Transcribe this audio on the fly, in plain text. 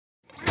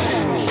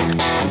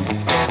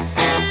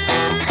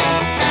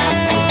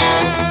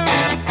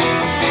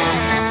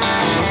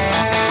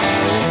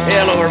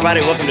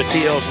everybody. Welcome to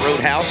TL's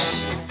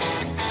Roadhouse.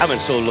 I've been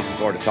so looking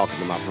forward to talking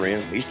to my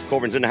friend. Easton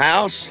Corbin's in the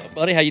house.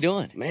 Buddy, how you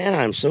doing? Man,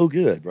 I'm so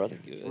good, brother.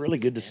 Good. It's really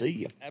good to see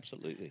you.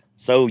 Absolutely.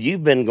 So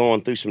you've been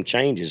going through some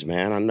changes,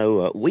 man. I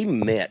know we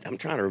met. I'm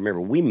trying to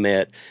remember. We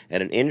met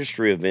at an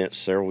industry event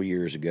several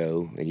years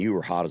ago, and you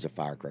were hot as a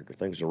firecracker.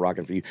 Things were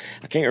rocking for you.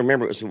 I can't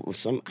remember. It was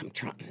some.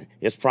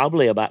 It's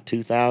probably about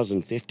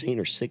 2015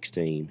 or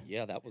 16.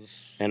 Yeah, that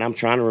was. And I'm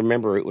trying to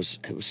remember. It was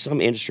some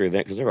industry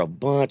event because there were a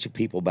bunch of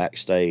people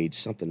backstage.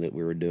 Something that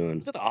we were doing.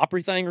 Was it the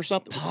Opry thing or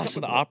something? Possibly.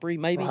 Something with the Opry,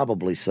 maybe.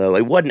 Probably so.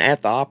 It wasn't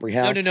at the Opry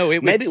House. No.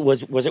 Maybe it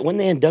was. Was it when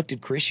they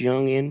inducted Chris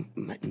Young in?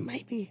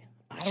 Maybe.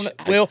 I don't know.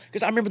 Well,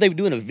 because I remember they would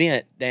do an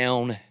event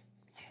down.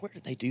 Where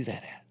did they do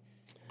that at?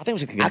 I think it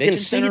was at the convention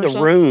center. I can see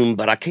the room,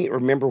 but I can't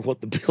remember what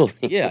the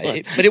building. Yeah,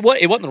 was. But it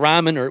wasn't the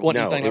Ryman or it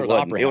wasn't anything like the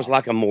wasn't. Opry It was House.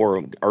 like a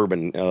more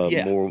urban,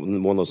 more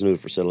one of those new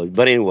facilities.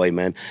 But anyway,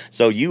 man.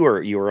 So you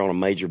were on a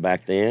major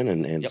back then,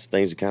 and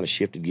things have kind of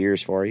shifted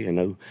gears for you. I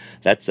know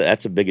that's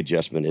a big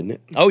adjustment, isn't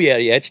it? Oh yeah.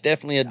 It's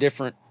definitely a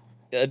different.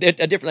 A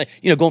different,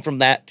 going from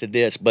that to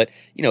this, but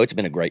it's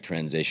been a great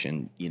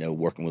transition.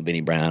 Working with Benny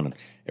Brown and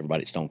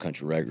everybody at Stone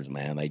Country Records,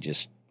 man, they're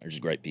just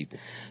great people.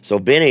 So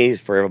Benny,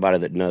 for everybody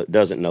that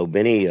doesn't know,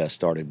 Benny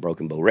started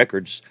Broken Bow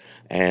Records,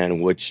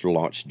 and which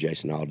launched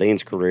Jason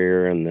Aldean's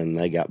career, and then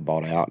they got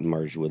bought out and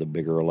merged with a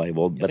bigger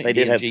label. But they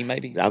did have,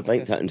 maybe. I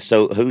think. Okay.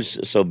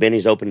 So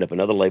Benny's opened up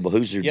another label.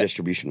 Who's your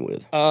distribution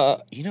with? I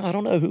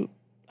don't know who.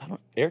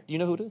 Eric, you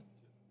know who it is?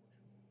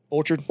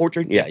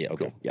 Orchard. Yeah. Okay.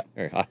 Cool.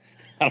 Yeah.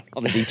 I don't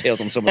know the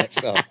details on some of that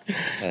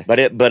stuff.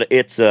 But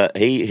it's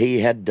he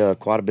had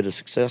quite a bit of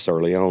success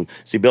early on.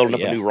 Is he building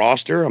up a new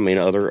roster? I mean,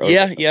 other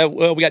yeah.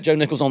 Well, we got Joe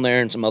Nichols on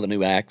there and some other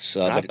new acts.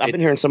 I've been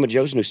hearing some of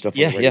Joe's new stuff. On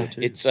the radio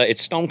too.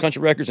 It's Stone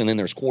Country Records, and then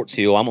there's Quartz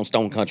Hill. I'm on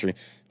Stone Country.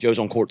 Joe's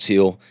on Quartz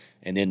Hill,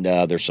 and then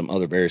there's some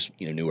other various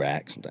newer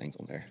acts and things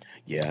on there.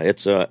 Yeah,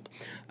 it's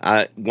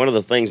one of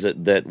the things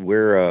that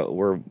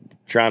we're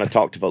trying to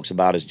talk to folks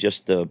about is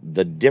just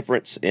the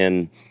difference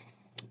in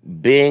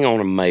being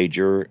on a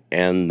major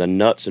and the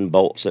nuts and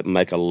bolts that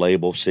make a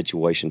label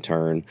situation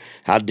turn,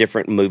 how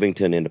different moving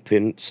to an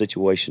independent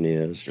situation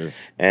is, sure.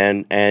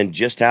 and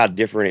just how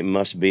different it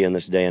must be in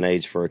this day and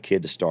age for a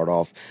kid to start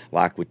off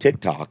like with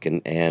TikTok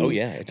and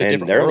it's a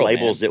different there are world,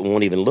 labels man. that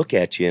won't even look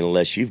at you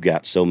unless you've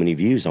got so many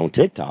views on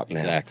TikTok now.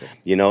 Exactly.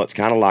 It's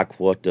kind of like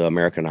what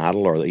American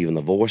Idol or even The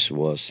Voice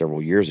was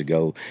several years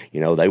ago.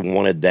 They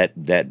wanted that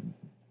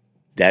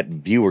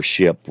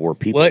viewership where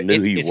people knew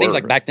who you were. It seems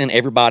like back then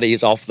everybody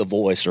is off The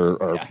Voice or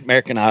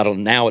American Idol.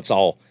 Now it's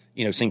all,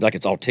 seems like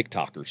it's all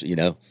TikTokers,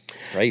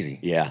 It's crazy.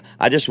 Yeah.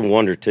 I just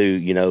wonder,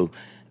 too,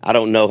 I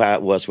don't know how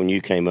it was when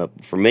you came up.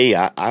 For me,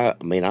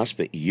 I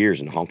spent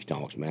years in honky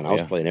tonks, man. I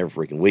was playing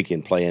every freaking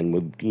weekend, playing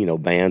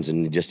with, bands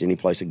and just any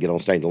place to get on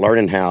stage,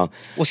 learning how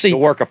to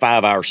work a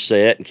 5-hour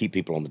set and keep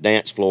people on the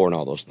dance floor and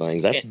all those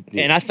things.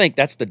 And I think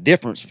that's the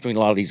difference between a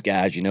lot of these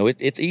guys.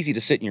 It's easy to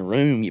sit in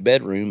your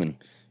bedroom, and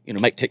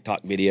make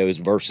TikTok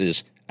videos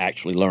versus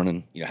actually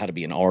learning, how to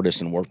be an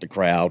artist and work the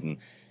crowd and,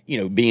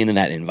 being in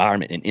that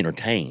environment and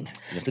entertain.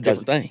 It's a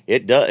different thing.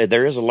 It does.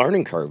 There is a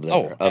learning curve there.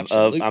 Oh,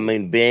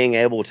 absolutely. Being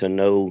able to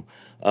know,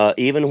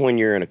 even when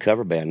you're in a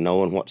cover band,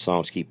 knowing what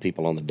songs keep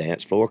people on the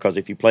dance floor. Because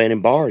if you're playing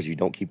in bars, you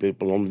don't keep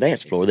people on the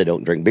dance floor. They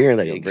don't drink beer.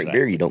 They don't drink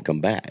beer. You don't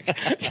come back.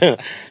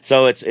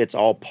 so it's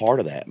all part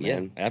of that,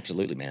 man. Yeah,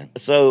 absolutely, man.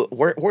 So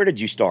where did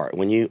you start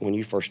when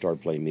you first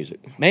started playing music?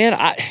 Man,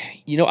 I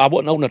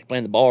wasn't old enough to play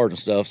in the bars and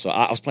stuff, so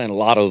I was playing a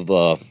lot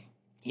of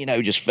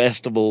just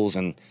festivals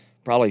and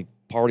probably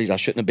parties I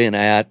shouldn't have been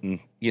at, and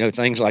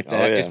things like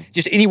that. Oh, yeah.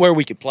 Just anywhere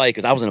we could play,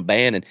 because I was in a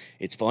band. And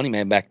it's funny,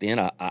 man, back then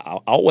I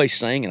always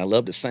sang, and I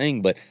loved to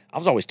sing, but I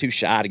was always too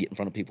shy to get in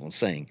front of people and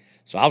sing.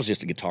 So I was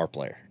just a guitar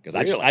player because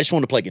I just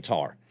wanted to play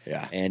guitar.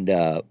 Yeah. And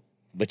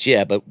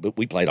but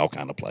we played all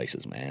kind of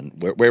places, man,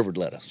 wherever would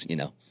let us.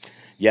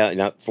 Yeah.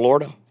 Now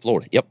Florida.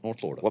 Yep, North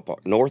Florida. What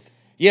part? North.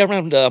 Yeah,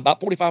 around about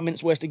 45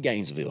 minutes west of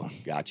Gainesville.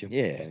 Gotcha.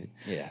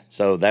 Yeah.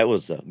 So that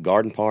was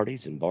garden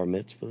parties and bar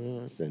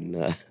mitzvahs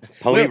and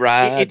pony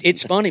rides.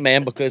 It's funny,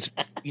 man, because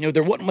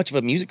there wasn't much of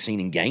a music scene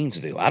in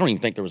Gainesville. I don't even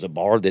think there was a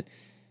bar that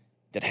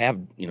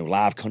had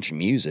live country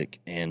music,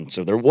 and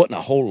so there wasn't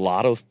a whole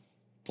lot of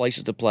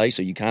places to play.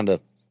 So you kind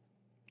of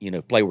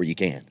play where you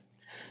can.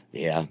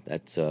 Yeah,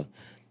 that's.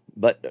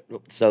 But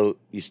so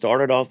you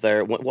started off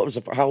there. What was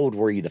how old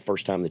were you the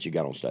first time that you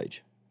got on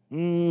stage?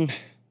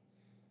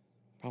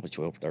 Probably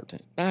 12 or 13.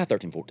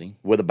 13, 14.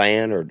 With a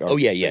band or oh,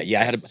 yeah.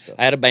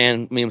 I had a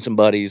band, me and some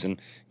buddies, and,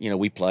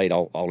 we played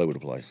all over the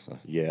place. So.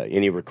 Yeah.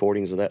 Any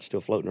recordings of that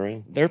still floating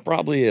around? There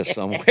probably is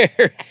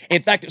somewhere.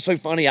 In fact, it's so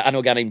funny. I know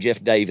a guy named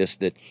Jeff Davis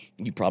that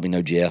you probably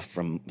know Jeff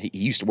from, he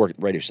used to work at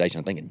the radio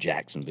station, I think, in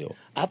Jacksonville.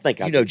 I think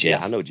I know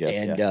Jeff. Yeah, I know Jeff.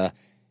 And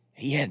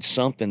he had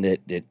something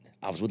that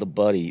I was with a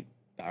buddy,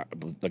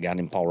 a guy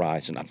named Paul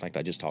Rice, and in fact,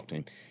 I just talked to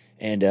him.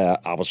 And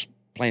I was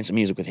playing some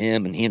music with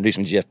him, and he introduced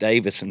me to Jeff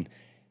Davis, and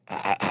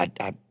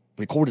I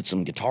recorded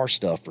some guitar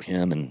stuff for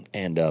him,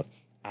 and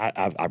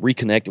I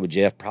reconnected with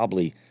Jeff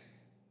probably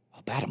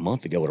about a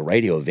month ago at a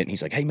radio event. And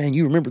he's like, hey, man,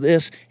 you remember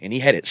this? And he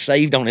had it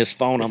saved on his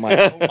phone. I'm like,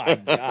 oh, my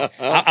God.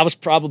 I was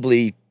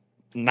probably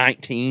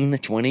 19,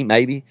 20,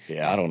 maybe.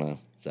 Yeah. I don't know.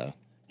 So.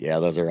 Yeah,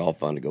 those are all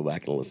fun to go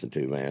back and listen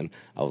to, man.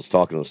 I was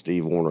talking to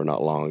Steve Warner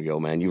not long ago,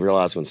 man. You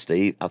realize when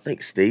I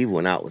think Steve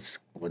went out with,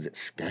 was it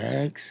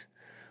Skaggs?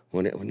 No,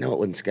 it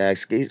wasn't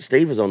Skaggs.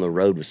 Steve was on the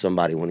road with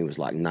somebody when he was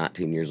like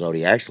 19 years old.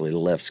 He actually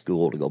left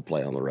school to go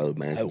play on the road,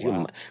 man.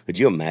 Could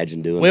you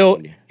imagine doing that?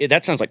 Well,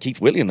 that sounds like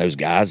Keith Whitley and those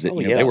guys that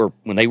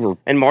they were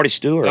and Marty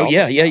Stewart. Oh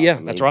yeah.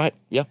 That's right.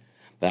 Yeah.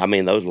 But I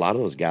mean, a lot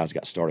of those guys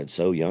got started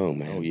so young,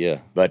 man. Oh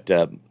yeah. But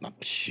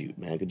shoot,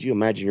 man, could you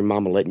imagine your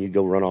mama letting you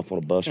go run off on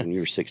a bus when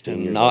you were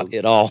 16 years old? Not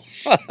at all.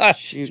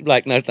 She's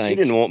like, no thanks. She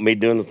didn't want me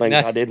doing the things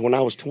I did when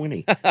I was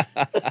 20.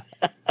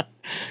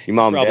 Your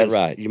mom and dad's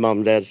right. Your mom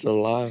and dad's still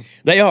alive?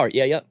 They are.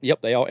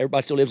 Yep. They are.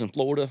 Everybody still lives in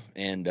Florida,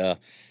 and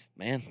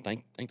man,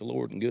 thank the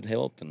Lord in good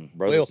health and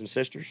brothers and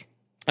sisters.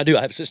 I do.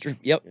 I have a sister.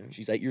 Yep, yeah.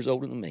 She's 8 years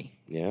older than me.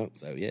 Yeah.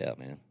 So yeah,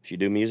 man. She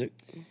do music?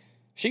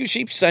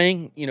 She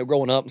sang,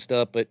 growing up and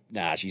stuff, but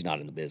nah, she's not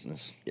in the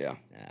business. Yeah.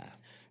 Nah.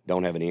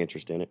 Don't have any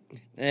interest in it?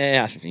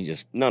 Yeah, she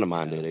just none of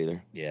mine did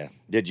either. Yeah.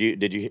 Did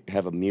you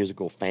have a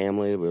musical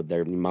family? Would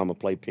their mama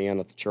play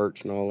piano at the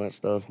church and all that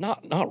stuff?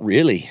 Not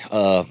really.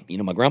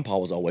 My grandpa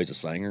was always a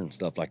singer and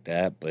stuff like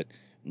that, but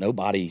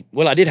nobody.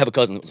 Well, I did have a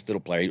cousin that was a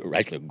fiddle player,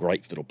 actually a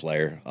great fiddle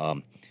player.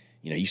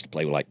 He used to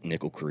play with like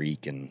Nickel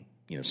Creek and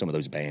some of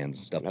those bands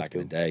and stuff back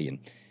in the day, and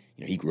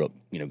he grew up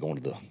going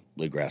to the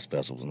bluegrass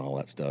festivals and all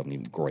that stuff, and he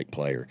was a great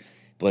player.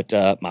 But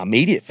my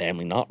immediate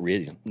family, not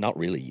really. Now,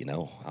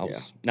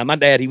 my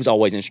dad, he was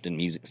always interested in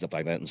music and stuff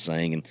like that and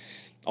sang, and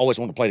always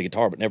wanted to play the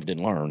guitar, but never did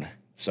learn.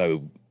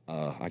 So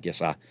I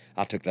guess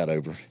I took that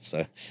over.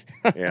 So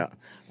yeah.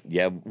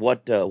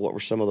 What were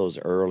some of those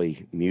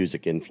early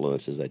music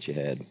influences that you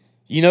had?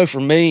 For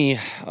me,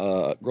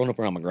 growing up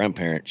around my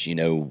grandparents, I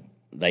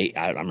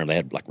remember they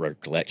had like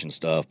record collection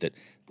stuff that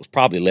was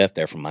probably left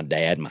there from my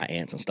dad and my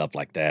aunts and stuff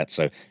like that.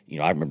 So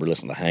I remember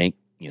listening to Hank,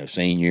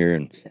 Senior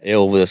and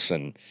Elvis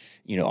and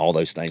all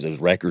those things, those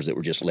records that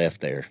were just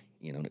left there,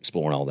 and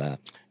exploring all that.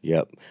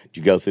 Yep. Did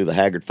you go through the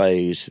Haggard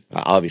phase?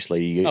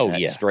 Obviously,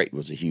 Straight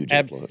was a huge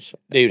influence.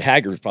 Dude,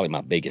 Haggard was probably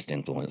my biggest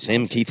influence.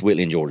 Him, Keith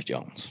Whitley, and George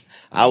Jones.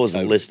 I was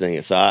listening.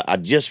 So I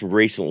just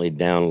recently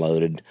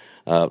downloaded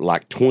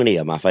like 20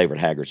 of my favorite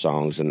Haggard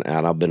songs, and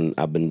I've been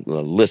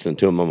listening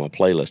to them on my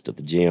playlist at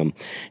the gym.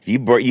 If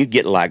you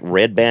get like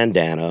Red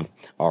Bandana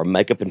or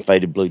Makeup and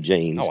Faded Blue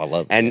Jeans, I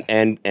love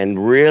that.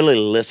 and really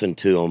listen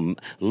to them.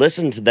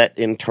 Listen to that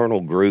internal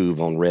groove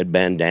on Red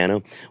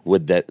Bandana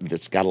with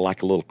that's got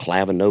like a little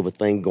clavinova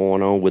thing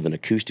going on with an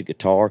acoustic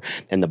guitar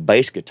and the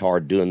bass guitar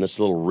doing this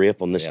little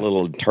riff on this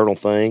little internal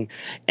thing.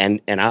 And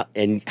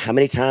how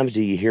many times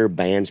do you hear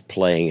bands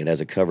playing it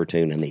as a cover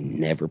tune and they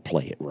never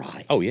play it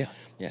right? Oh yeah.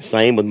 Yeah.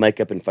 Same with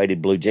Makeup and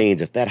Faded Blue Jeans.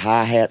 If that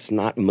hi-hat's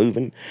not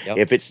moving,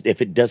 if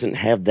it doesn't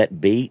have that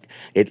beat,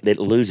 it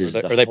loses.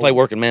 Or they play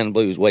Working Man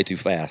Blues way too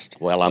fast.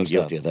 Well, I'm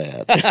guilty of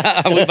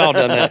that. We've all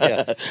done that.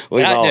 Yeah,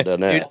 we've all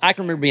done that. Dude, I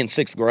can remember being in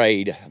 6th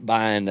grade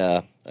buying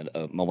one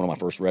of my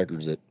first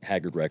records at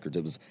Haggard Records.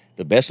 It was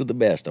the best of the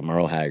best of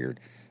Merle Haggard,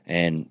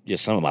 and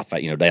just some of my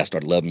Day I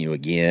Started Loving You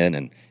Again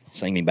and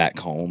Sing Me Back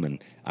Home.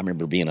 And I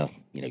remember being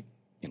in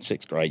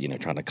 6th grade,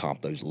 trying to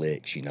comp those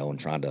licks, and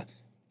trying to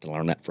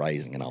learn that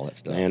phrasing and all that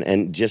stuff.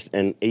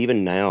 And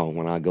even now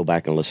when I go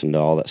back and listen to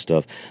all that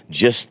stuff,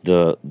 just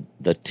the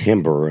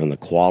timbre and the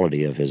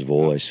quality of his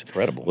voice,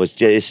 incredible,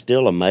 is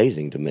still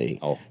amazing to me.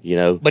 Oh,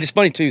 But it's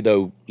funny too,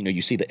 though.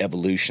 You see the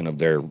evolution of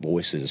their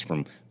voices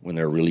from when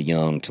they're really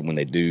young to when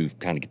they do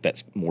kind of get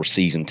that more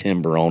seasoned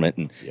timbre on it,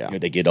 and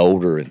they get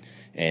older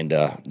and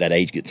that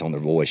age gets on their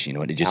voice. And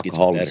it just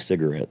alcohol gets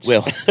better. And cigarettes.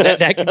 Well,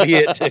 that could be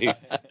it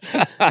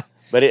too.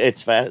 But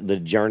it's the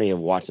journey of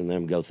watching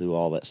them go through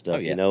all that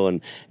stuff,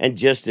 and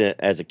just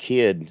as a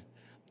kid,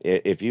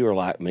 if you were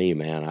like me,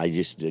 man, I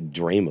used to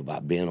dream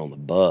about being on the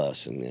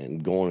bus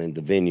and going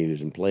into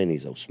venues and playing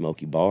these old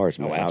smoky bars,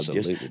 man. Oh,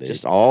 absolutely,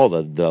 just all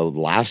the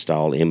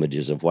lifestyle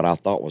images of what I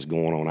thought was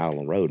going on out on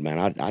the road, man.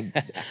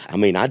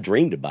 I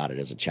dreamed about it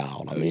as a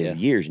child.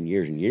 Years and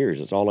years and years.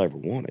 It's all I ever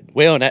wanted.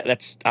 Well, and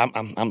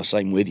I'm the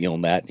same with you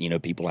on that.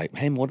 People like,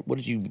 hey, what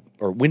did you,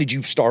 or when did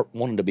you start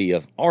wanting to be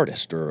an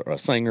artist or a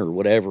singer or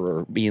whatever,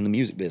 or be in the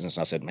music business?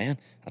 I said, man,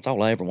 that's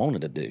all I ever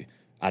wanted to do.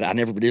 I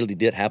never really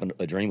did have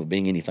a dream of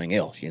being anything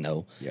else, Yeah.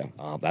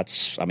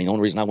 The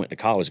only reason I went to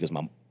college because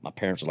my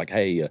parents were like,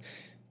 hey,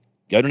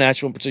 go to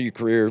Nashville and pursue your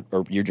career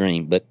or your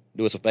dream, but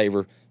do us a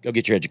favor, go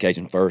get your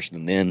education first.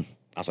 And then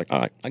I was like, all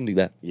right, I can do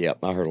that. Yeah,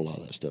 I heard a lot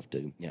of that stuff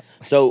too. Yeah.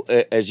 So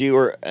as you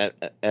were,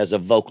 as a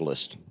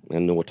vocalist,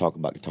 and then we'll talk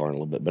about guitar in a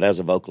little bit, but as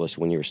a vocalist,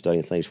 when you were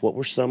studying things, what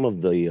were some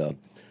of the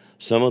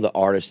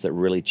artists that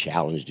really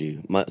challenged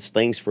you?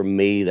 Things for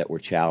me that were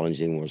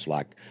challenging was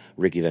like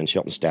Ricky Van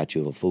Shelton's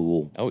Statue of a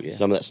Fool. Oh, yeah.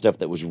 Some of that stuff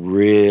that was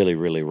really,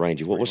 really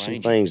rangy. What were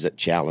some things that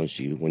challenged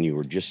you when you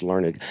were just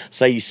learning?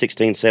 Say you're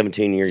 16,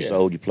 17 years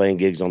old, you're playing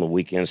gigs on the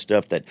weekend,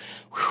 stuff that,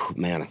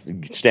 man,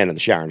 stand in the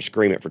shower and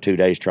scream it for 2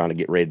 days trying to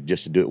get ready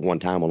just to do it one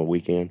time on the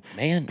weekend.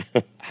 Man,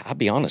 I'll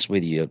be honest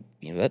with you,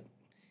 that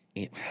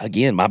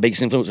again, my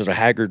biggest influences are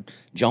Haggard,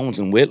 Jones,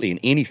 and Whitley, and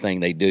anything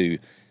they do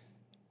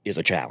is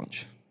a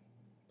challenge.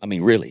 I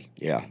mean, really.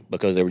 Yeah.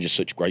 Because they were just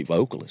such great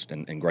vocalists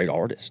and great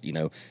artists,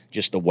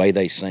 just the way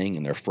they sing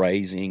and their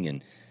phrasing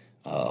and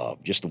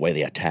just the way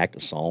they attack the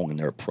song and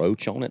their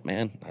approach on it,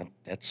 man.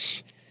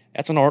 That's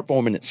an art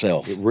form in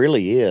itself. It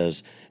really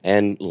is.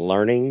 And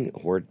learning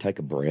where to take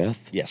a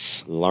breath.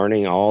 Yes.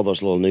 Learning all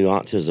those little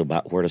nuances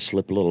about where to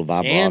slip a little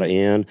vibrato and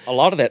in. A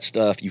lot of that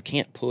stuff you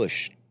can't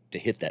push to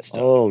hit that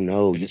stuff. Oh,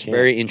 no. It's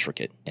very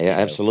intricate. Yeah,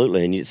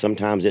 absolutely. And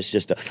sometimes it's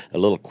just a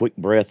little quick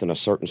breath in a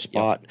certain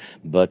spot.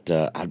 Yep. But,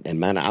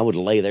 I would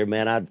lay there,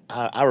 man.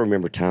 I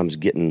remember times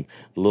getting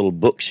little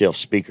bookshelf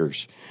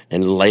speakers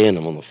and laying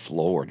them on the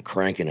floor and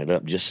cranking it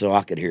up just so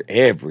I could hear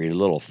every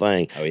little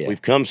thing. Oh, yeah.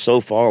 We've come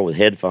so far with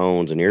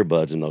headphones and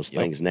earbuds and those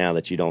things now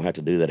that you don't have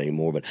to do that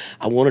anymore. But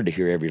I wanted to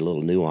hear every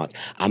little nuance.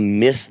 I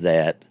miss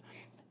that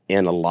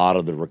in a lot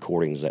of the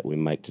recordings that we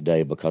make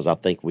today because I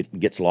think it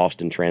gets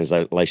lost in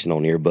translation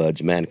on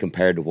earbuds, man,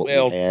 compared to what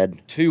we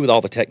had. Too, with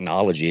all the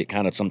technology, it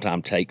kind of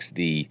sometimes takes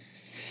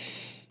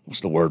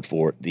what's the word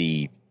for it?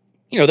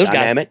 Those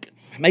Dynamic?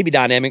 Guys, maybe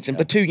dynamics.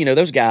 But too,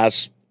 those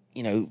guys,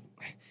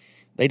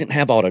 they didn't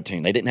have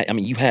auto-tune. They didn't have,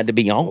 you had to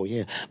be on. Oh,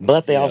 yeah.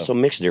 But they also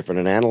mixed different,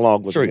 and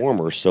analog was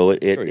warmer, so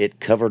it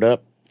covered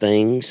up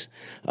things.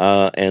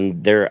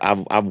 And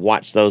I've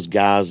watched those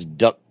guys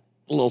duck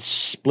little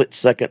split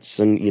seconds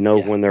and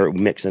when they're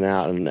mixing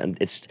out, and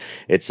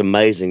it's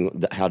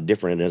amazing how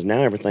different it is.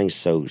 Now everything's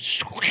so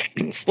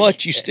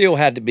but you still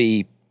had to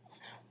be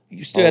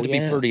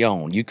be pretty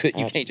on. You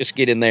can't just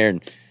get in there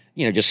and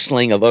just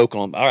sling a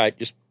vocal on. All right,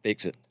 just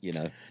fix it,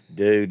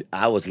 Dude,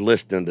 I was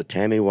listening to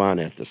Tammy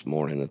Wynette this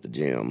morning at the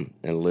gym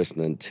and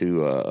listening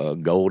to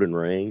Golden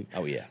Ring.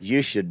 Oh, yeah.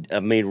 You should,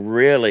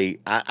 really,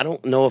 I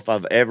don't know if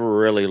I've ever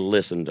really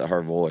listened to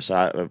her voice.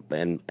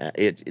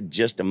 It's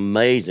just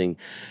amazing.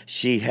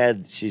 She's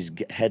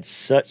had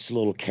such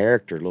little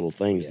character, little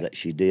things that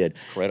she did.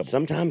 Incredible.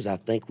 Sometimes I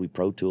think we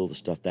Pro Tool the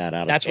stuff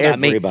out That's of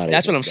what everybody. I mean.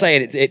 That's what I'm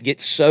saying. It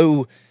gets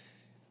so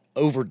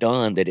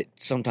overdone that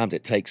sometimes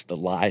it takes the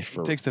life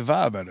or it takes the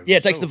vibe out of it. Yeah,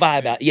 it takes the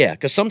vibe out. Yeah,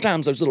 because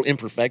sometimes those little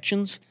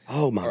imperfections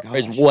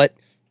is what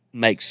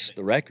makes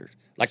the record.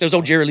 Like those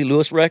old Jerry Lee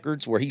Lewis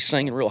records where he's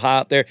singing real high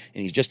up there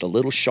and he's just a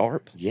little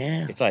sharp.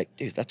 Yeah. It's like,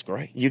 dude, that's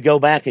great. You go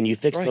back and you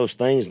fix those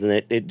things,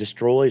 then it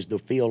destroys the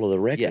feel of the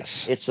record.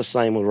 Yes. It's the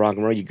same with rock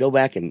and roll. You go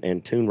back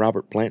and tune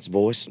Robert Plant's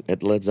voice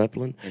at Led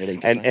Zeppelin,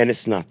 and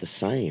it's not the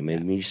same. I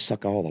mean, you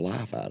suck all the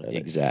life out of it.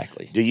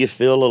 Exactly. Do you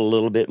feel a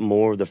little bit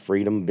more of the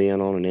freedom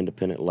being on an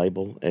independent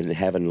label and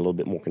having a little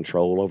bit more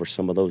control over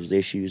some of those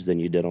issues than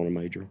you did on a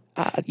major?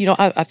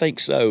 I think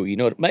so.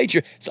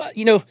 Major. So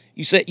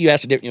you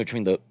asked the difference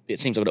between it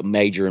seems like a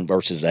major and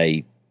versus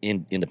a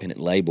independent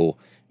label.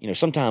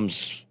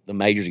 Sometimes the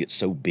majors get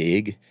so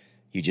big,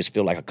 you just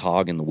feel like a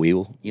cog in the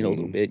wheel, a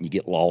little bit, and you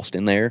get lost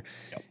in there.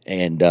 Yep.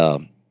 And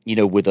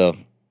with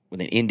an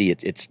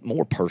indie, it's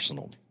more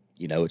personal.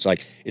 It's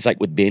like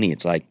with Benny.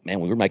 It's like, man,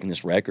 we were making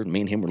this record, and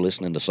me and him were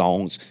listening to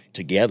songs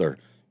together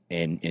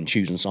and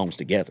choosing songs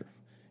together.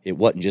 It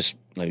wasn't just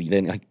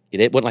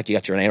it wasn't like you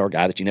got your A&R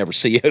guy that you never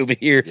see over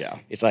here. Yeah.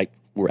 It's like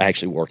we're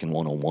actually working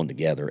one-on-one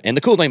together. And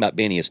the cool thing about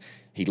Benny is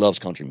he loves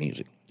country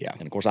music. Yeah.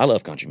 And, of course, I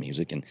love country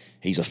music, and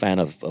he's a fan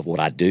of what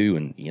I do.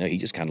 And, he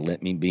just kind of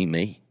let me be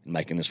me in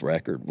making this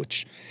record,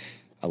 which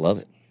I love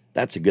it.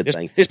 That's a good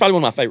thing. It's probably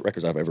one of my favorite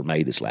records I've ever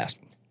made, this last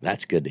one.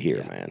 That's good to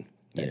hear, man.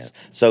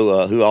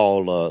 So who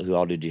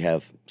all did you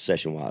have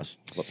session-wise?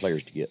 What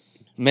players did you get?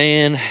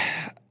 Man,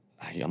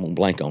 I'm going to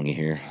blank on you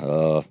here.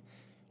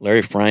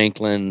 Larry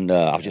Franklin,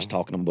 I was just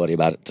talking to my buddy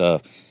about it.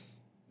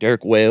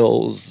 Derek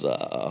Wells,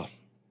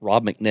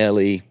 Rob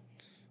McNally,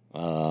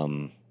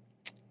 John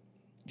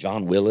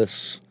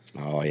Willis.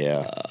 Oh,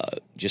 yeah.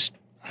 Just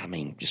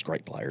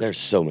great players. There's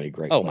so many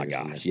great players. Oh, my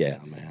gosh, in this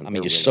town, man. Just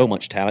really so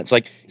much talent.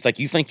 It's like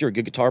you think you're a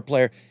good guitar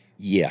player.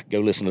 Yeah, go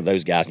listen to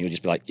those guys, and you'll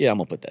just be like, yeah, I'm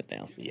going to put that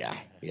down. Yeah,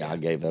 I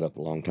gave that up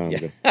a long time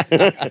ago.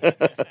 I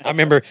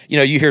remember,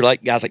 you hear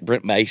like guys like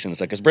Brent Mason and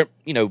stuff, because Brent,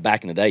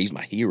 back in the day, he's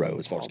my hero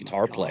as far as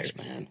guitar player.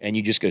 Man. And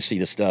you just go see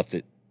the stuff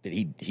that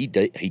he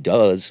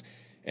does,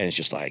 and it's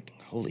just like,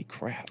 holy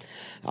crap.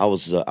 I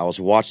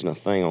was watching a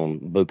thing on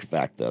Book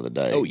Fact the other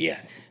day. Oh, yeah.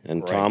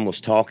 And Tom was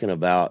talking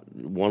about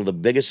one of the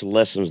biggest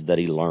lessons that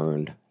he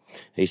learned.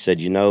 He said,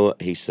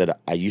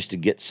 I used to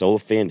get so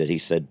offended. He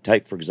said,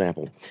 take, for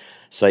example,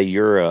 say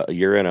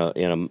you're in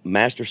a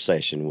master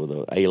session with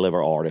an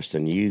A-level artist,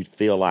 and you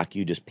feel like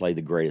you just played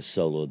the greatest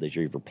solo that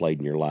you ever played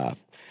in your life.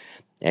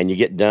 And you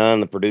get done,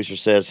 the producer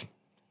says,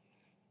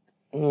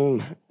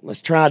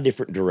 let's try a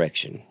different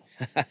direction.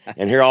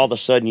 And here all of a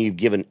sudden you've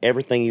given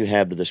everything you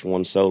have to this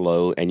one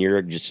solo, and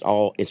you're just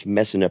it's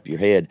messing up your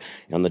head.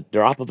 On the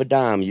drop of a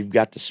dime, you've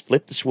got to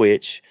flip the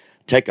switch,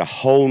 take a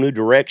whole new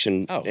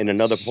direction in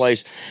another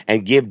place,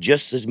 and give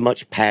just as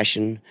much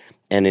passion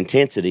and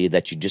intensity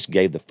that you just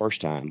gave the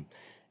first time,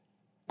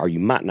 or you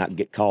might not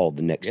get called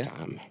the next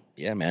time.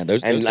 Yeah, man.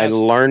 Those And guys,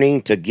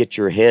 learning to get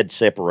your head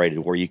separated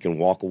where you can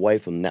walk away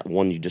from that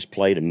one you just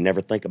played and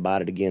never think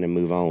about it again and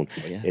move on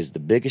is the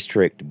biggest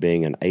trick to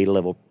being an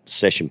A-level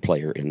session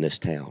player in this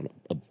town,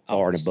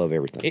 far and above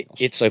everything else.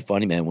 It's so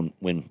funny, man,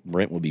 when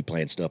Brent would be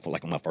playing stuff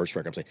like on my first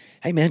record, I'm saying,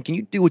 hey, man, can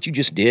you do what you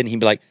just did? And he'd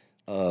be like,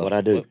 what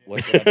I do.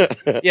 What did I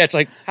do? Yeah, it's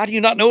like, how do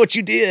you not know what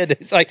you did?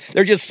 It's like,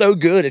 they're just so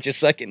good. It's just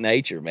second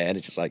nature, man.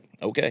 It's just like,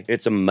 okay.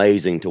 It's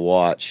amazing to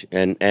watch.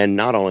 And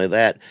not only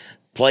that,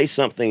 play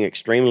something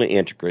extremely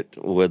intricate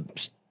with,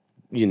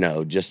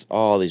 just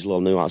all these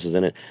little nuances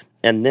in it,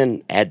 and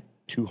then add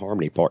 2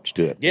 harmony parts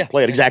to it. Yeah.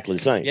 Play it exactly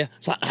the same. Yeah.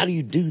 So how do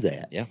you do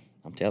that? Yeah,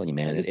 I'm telling you,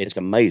 man. It's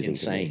amazing.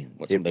 Insane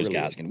what some of those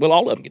guys can do. Well,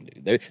 all of them can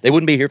do. They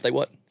wouldn't be here if they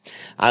wasn't.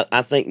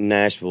 I think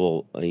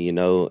Nashville,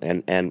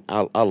 and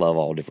I love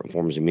all different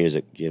forms of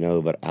music,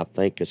 but I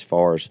think as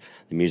far as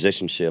the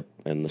musicianship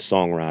and the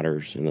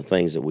songwriters and the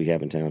things that we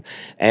have in town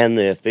and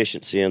the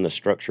efficiency and the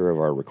structure of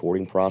our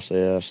recording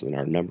process and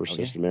our number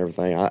system and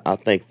everything, I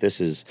think this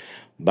is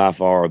by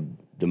far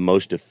the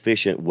most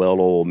efficient,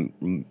 well-oiled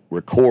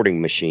recording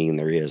machine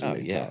there is in the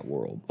entire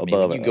world. You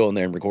can go in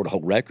there and record a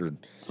whole record.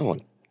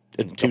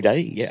 In 2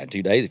 days. Yeah,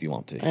 2 days if you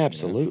want to.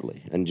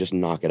 Absolutely. And just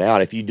knock it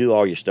out if you do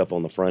all your stuff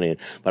on the front end.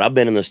 But I've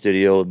been in the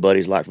studio with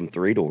buddies like from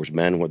Three Doors,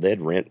 man, where they'd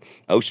rent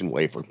Ocean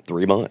Wave for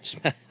 3 months.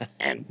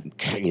 And,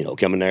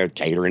 come in there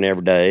catering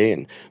every day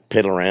and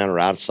piddle around and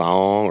write a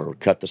song or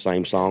cut the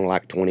same song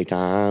like 20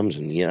 times.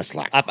 And, it's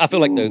like... I feel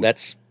like, though,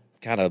 that's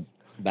kind of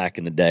back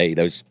in the day.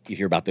 You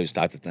hear about those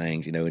types of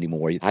things,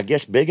 anymore. I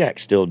guess big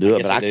acts still do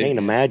it, but I can't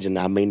imagine.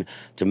 I mean,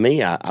 to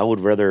me, I would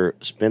rather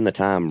spend the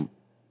time...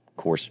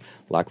 Of course,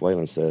 like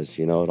Waylon says,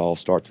 it all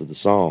starts with the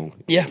song.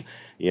 Yeah.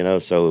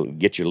 So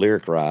get your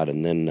lyric right,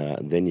 and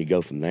then you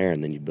go from there,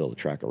 and then you build a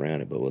track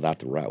around it. But without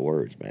the right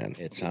words, man,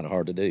 it's kind of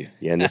hard to do.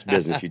 Yeah, in this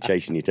business, you're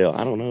chasing your tail.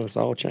 I don't know. It's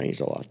all changed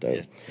a lot, though.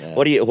 Yeah. Yeah.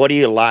 What do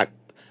you like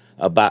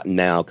about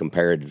now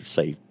compared to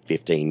say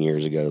 15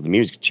 years ago? The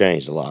music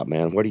changed a lot,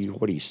 man. What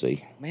do you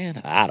see? Man,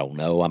 I don't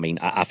know. I mean,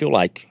 I feel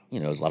like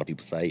as a lot of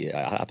people say,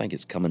 I think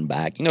it's coming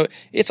back.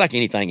 It's like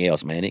anything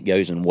else, man. It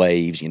goes in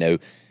waves.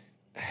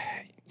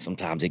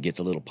 Sometimes it gets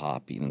a little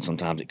poppy, and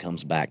sometimes it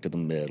comes back to the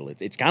middle.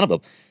 It's kind of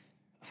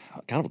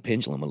a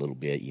pendulum a little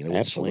bit,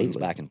 It swings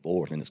back and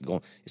forth, and it's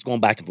going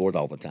back and forth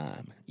all the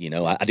time.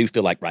 I do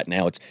feel like right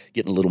now it's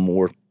getting a little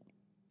more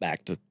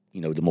back to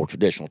the more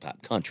traditional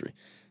type country,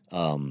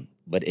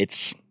 but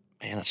that's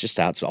just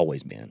how it's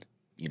always been.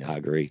 I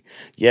agree.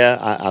 Yeah,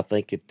 I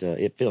think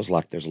it feels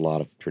like there's a lot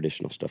of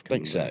traditional stuff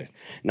coming. I think so.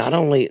 Not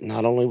only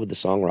with the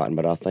songwriting,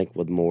 but I think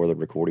with more of the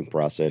recording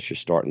process, you're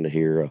starting to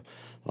hear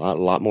a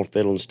lot more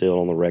fiddle and steel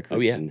on the records. Oh,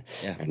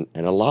 yeah. And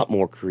a lot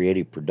more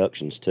creative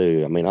productions,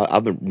 too. I mean,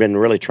 I've been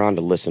really trying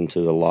to listen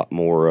to a lot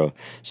more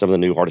some of the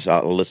new artists.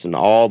 I listened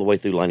all the way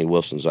through Lainey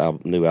Wilson's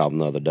new album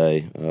the other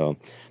day. I'm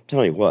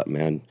telling you what,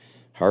 man,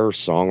 her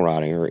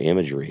songwriting, her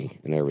imagery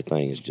and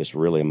everything is just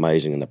really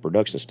amazing. And the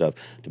production stuff,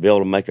 to be able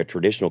to make a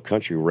traditional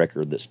country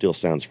record that still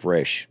sounds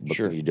fresh.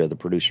 Sure. The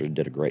producer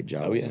did a great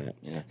job on that.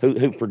 Yeah.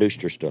 Who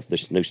produced your stuff,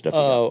 this new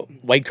stuff?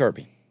 Wade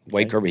Kirby.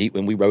 Wade Kirby,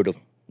 when we wrote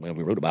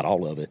about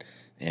all of it.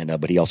 And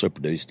but he also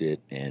produced it,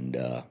 and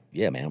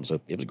man, it was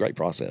a great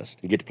process.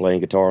 You get to play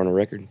guitar on a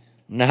record?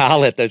 No, I'll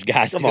let those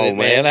guys do it,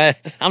 man.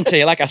 I'm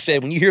telling you, like I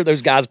said, when you hear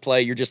those guys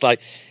play, you're just like,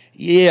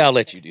 yeah, I'll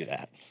let you do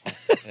that.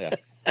 Yeah,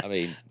 I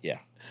mean, yeah.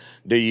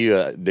 Do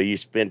you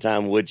spend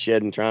time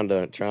woodshedding trying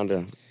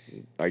to?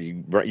 Are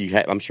you?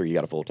 I'm sure you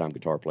got a full-time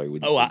guitar player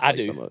with you. Oh, I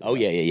do. Oh,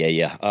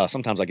 yeah.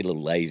 Sometimes I get a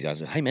little lazy. I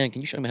say, hey man, can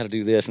you show me how to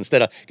do this?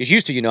 Instead of because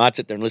used to, I'd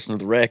sit there and listen to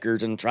the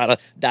records and try to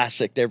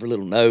dissect every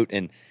little note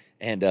and.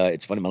 And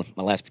it's funny, my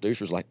last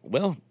producer was like,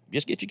 well,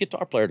 just get your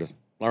guitar player to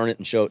learn it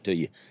and show it to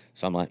you.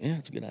 So I'm like, yeah,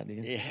 that's a good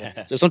idea.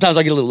 Yeah. So sometimes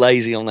I get a little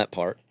lazy on that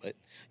part. But,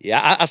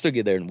 yeah, I still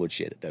get there and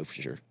woodshed it, though, for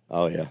sure.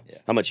 Oh, yeah.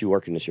 How much you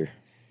working this year?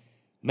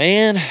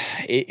 Man,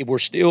 we're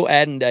still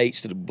adding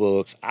dates to the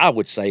books. I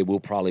would say we'll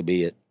probably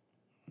be at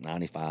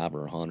 95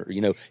 or 100.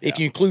 If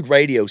you include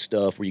radio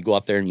stuff where you go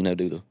out there and,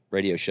 do the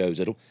radio shows,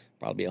 it'll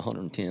probably be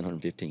 110,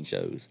 115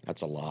 shows.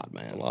 That's a lot,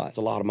 man. That's a lot. That's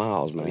a lot of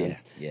miles, man.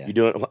 Yeah. You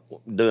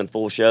doing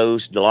full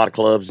shows, a lot of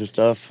clubs and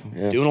stuff?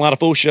 Yeah. Doing a lot of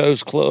full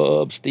shows,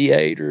 clubs,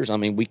 theaters. I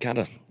mean, we kind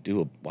of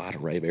do a wide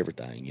array of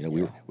everything.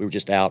 We were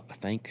just out, I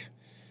think,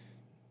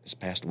 this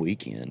past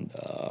weekend.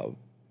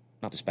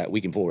 Not this past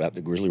weekend before, out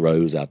the Grizzly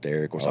Rose out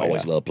there. Of course, I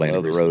always love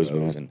playing the Rose.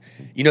 And,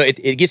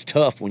 it gets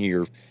tough when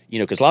you're,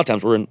 because a lot of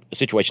times we're in a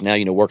situation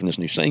now, working this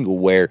new single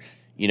where,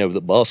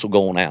 the bus will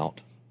go on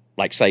out.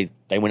 Like, say,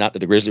 they went out to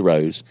the Grizzly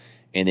Rose,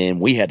 and then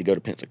we had to go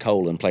to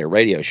Pensacola and play a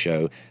radio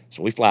show.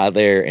 So we fly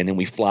there, and then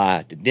we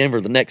fly to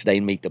Denver the next day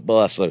and meet the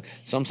bus. So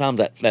sometimes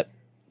that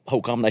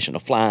whole combination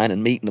of flying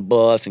and meeting the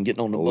bus and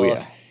getting on the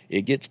bus,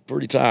 it gets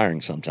pretty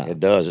tiring sometimes. It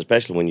does,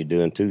 especially when you're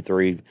doing 2,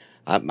 3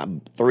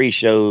 3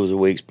 shows a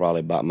week's probably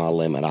about my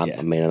limit. Yeah.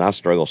 I mean, and I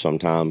struggle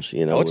sometimes,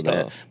 you know, it's with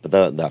that. tough.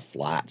 But the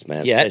flights,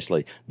 man, Yeah.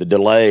 especially the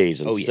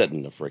delays and Oh, yeah. sitting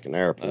in the freaking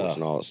airports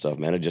and all that stuff,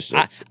 man. It just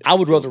I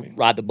would rather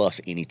ride the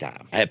bus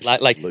anytime.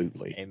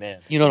 absolutely. Amen.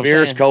 You know what I'm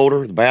Beer's saying?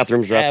 colder. The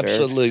bathroom's right there.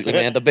 Absolutely,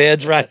 man. The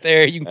bed's right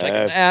there. You can take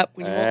a nap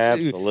when you want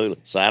to. Absolutely.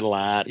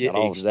 Satellite. Yeah, Got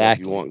all the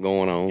exactly. stuff you want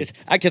going on.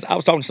 Because I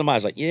was talking to somebody, I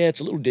was like, yeah,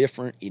 it's a little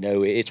different. You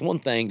know, it's one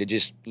thing to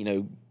just, you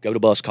know, go to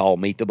bus call,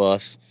 meet the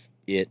bus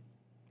at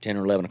 10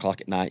 or 11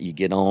 o'clock at night. You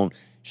get on,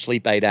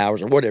 sleep 8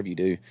 hours or whatever you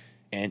do.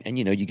 And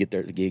you know, you get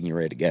there at the gig and you're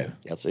ready to go.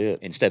 That's it.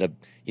 Instead of,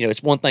 you know,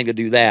 it's one thing to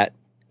do that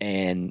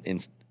and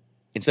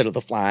instead of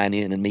the flying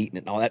in and meeting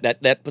and all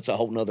that puts a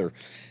whole nother,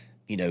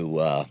 you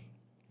know,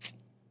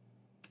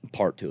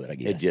 part to it, I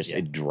guess.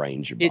 It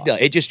drains your body. It does.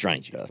 It just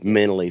drains you.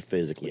 Mentally,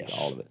 physically, Yes.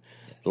 all of it.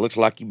 It looks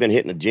like you've been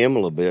hitting the gym a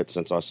little bit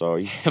since I saw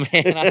you.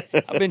 Man,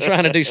 I've been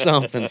trying to do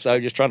something, so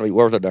just trying to be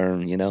worth a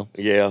darn, you know.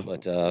 Yeah.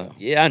 But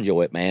yeah, I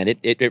enjoy it, man.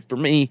 It for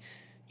me,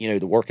 you know,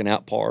 the working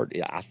out part,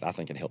 I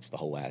think it helps the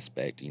whole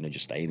aspect. You know,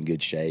 just staying in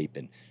good shape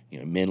and, you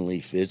know, mentally,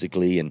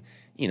 physically, and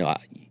you know,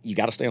 you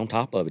got to stay on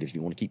top of it if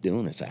you want to keep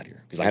doing this out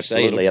here. Because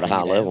Absolutely, at a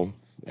high level.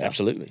 Yeah.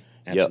 Absolutely.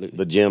 Yeah,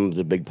 the gym's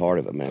a big part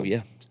of it, man. Oh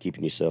yeah, it's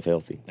keeping yourself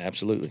healthy.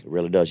 Absolutely, it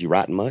really does. You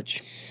writing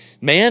much?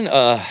 Man,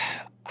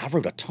 I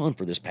wrote a ton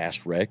for this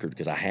past record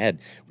because I had,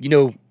 you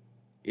know,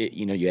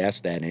 you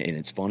asked that, and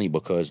it's funny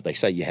because they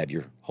say you have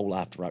your whole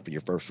life to write for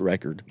your first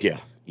record. Yeah.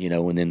 You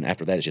know, and then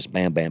after that, it's just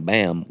bam, bam,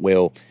 bam.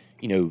 Well,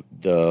 you know,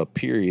 the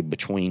period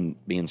between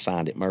being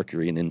signed at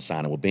Mercury and then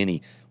signing with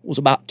Benny was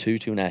about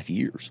 2.5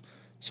 years.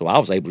 So I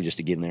was able just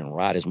to get in there and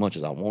write as much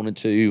as I wanted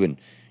to. And,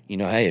 you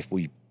know, hey, if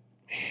we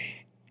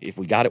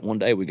got it one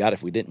day, we got it.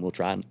 If we didn't, we'll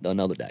try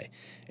another day.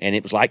 And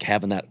it was like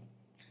having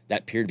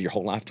that period of your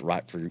whole life to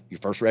write for your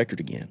first record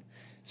again.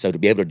 So to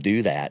be able to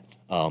do that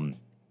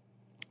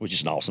was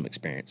just an awesome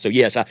experience. So,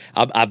 yes,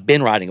 I've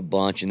been writing a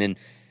bunch, and then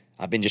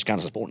I've been just kind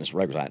of supporting this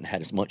record. I hadn't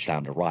had as much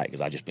time to write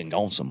because I've just been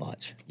gone so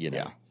much, you know.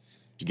 Yeah.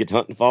 Did you get to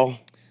hunt in the fall?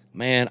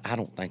 Man, I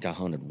don't think I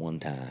hunted one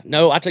time.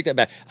 No, I take that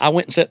back. I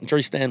went and sat in the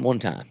tree stand one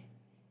time,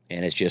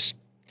 and it's just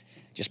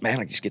man,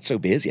 I just get so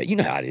busy. You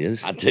know how it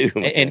is. I do.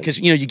 And because,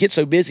 you know, you get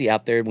so busy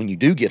out there when you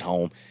do get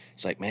home,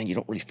 it's like, man, you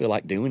don't really feel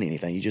like doing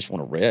anything. You just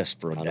want to rest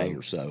for a day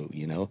or so,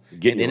 you know.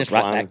 And then it's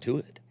right back to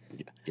it.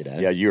 You know?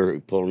 Yeah, you were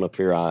pulling up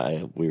here.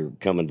 We were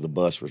coming to the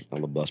bus. We're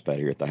on the bus pad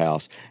here at the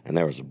house, and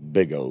there was a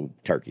big old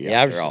turkey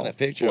out there, all that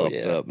picture,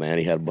 fluffed up, man.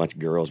 He had a bunch of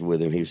girls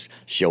with him. He was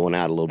showing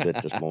out a little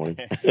bit this morning.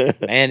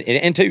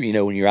 and too, you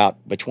know, when you're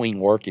out between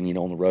working, you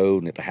know, on the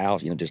road and at the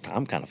house, you know, just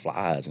time kind of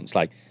flies, and it's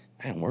like,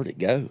 man, where'd it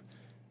go?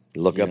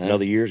 Look up,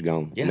 another year's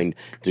gone. Yeah. I mean,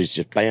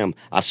 just bam.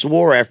 I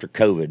swore after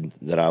COVID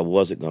that I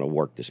wasn't going to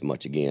work this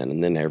much again,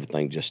 and then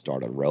everything just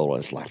started rolling.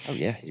 It's like, oh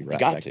yeah, you're you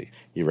got back, to.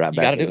 You're right you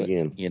back gotta in do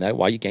again. It, you know,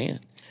 while you can.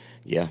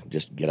 Yeah,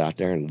 just get out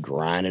there and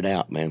grind it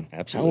out, man.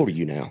 Absolutely. How old are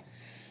you now?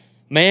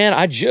 Man,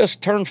 I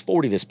just turned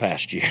 40 this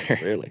past year.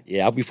 Really?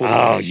 Yeah, I'll be 40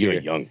 Oh, this you're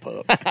year. a young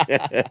pup.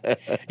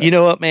 You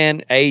know what,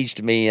 man? Age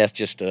to me, that's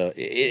just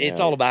it's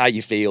all about how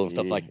you feel and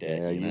stuff like that.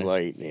 Yeah, you know?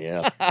 wait.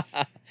 Yeah.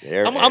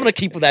 I'm going to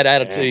keep with that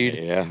attitude.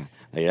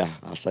 Yeah.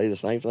 I say the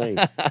same thing.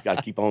 Got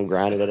to keep on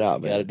grinding it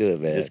out, man. Got to do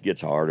it, man. It just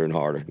gets harder and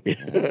harder.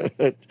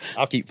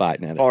 I'll keep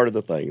fighting at it. Part of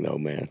the thing, though,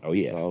 man. Oh,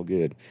 yeah. It's all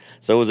good.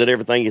 So was it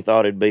everything you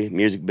thought it'd be?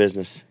 Music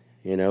business?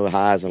 You know,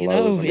 highs and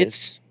lows. You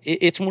know,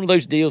 it's one of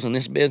those deals in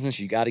this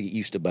business. You got to get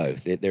used to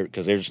both,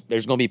 because there's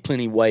going to be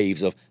plenty of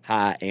waves of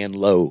high and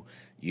low.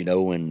 You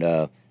know,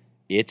 and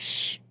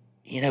it's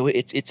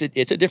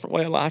a different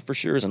way of life for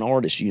sure. As an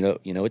artist, you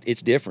know,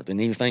 it's different than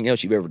anything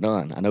else you've ever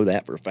done. I know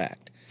that for a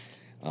fact.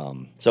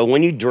 So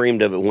when you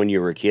dreamed of it when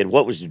you were a kid,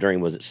 what was your dream?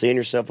 Was it seeing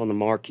yourself on the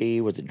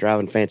marquee? Was it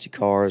driving fancy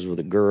cars with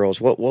the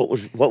girls? What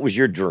was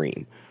your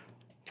dream?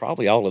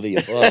 Probably all of the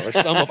above, or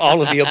some of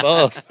all of the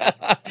above,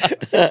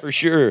 for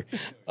sure.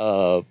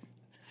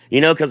 You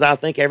know, because I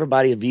think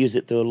everybody views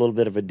it through a little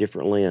bit of a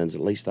different lens.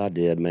 At least I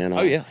did, man.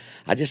 Yeah.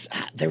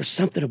 There was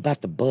something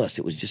about the bus.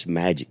 It was just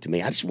magic to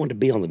me. I just wanted to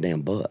be on the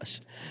damn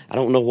bus. I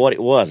don't know what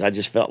it was. I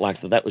just felt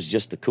like that was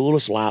just the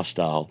coolest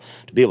lifestyle,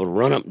 to be able to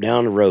run up and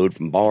down the road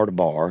from bar to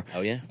bar.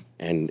 Oh, yeah.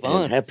 And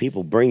have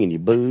people bringing you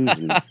booze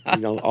and,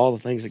 you know, all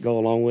the things that go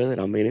along with it.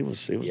 I mean, it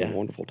was a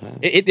wonderful time.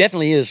 It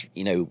definitely is,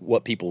 you know,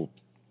 what people,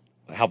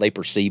 how they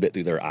perceive it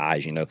through their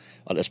eyes, you know,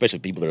 especially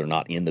people that are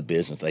not in the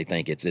business. They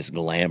think it's this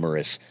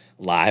glamorous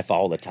life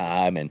all the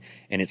time. And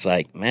it's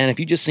like, man, if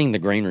you just seen the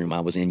green room I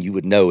was in, you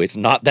would know it's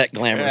not that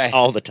glamorous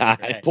all the time.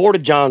 Right.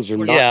 Porta-johns are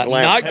not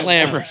glamorous. Not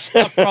glamorous.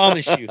 I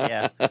promise you.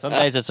 Yeah. Some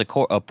days it's a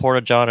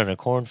porta-john in a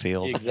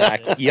cornfield.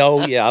 Exactly.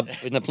 Yeah,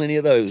 I've been to plenty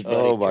of those, buddy.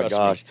 Oh, my Trust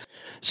gosh. me.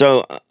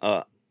 So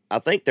I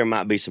think there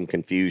might be some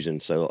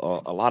confusion.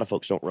 So a lot of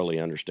folks don't really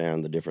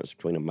understand the difference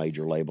between a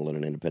major label and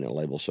an independent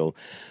label. So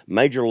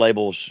major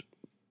labels...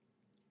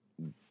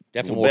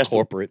 Definitely more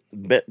corporate.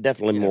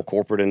 Definitely more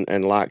corporate.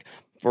 And like,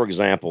 for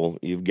example,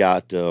 you've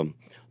got the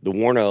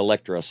Warner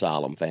Electra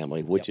Asylum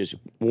family, which is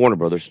Warner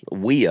Brothers.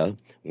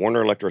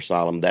 Warner Electra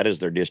Asylum, that is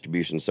their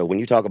distribution. So when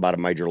you talk about a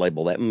major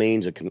label, that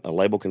means a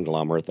label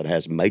conglomerate that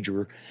has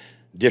major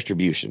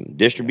Distribution.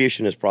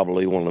 Distribution is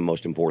probably one of the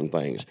most important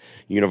things.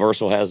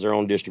 Universal has their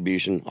own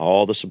distribution.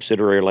 All the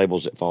subsidiary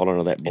labels that fall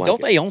under that And blanket.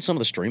 don't they own some of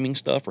the streaming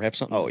stuff or have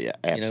something? Oh, yeah,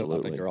 I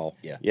absolutely. think they're all,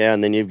 Yeah,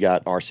 and then you've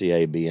got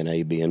RCA,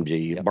 B&A,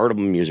 BMG,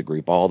 Burnham Music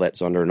Group. All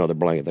that's under another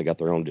blanket. They got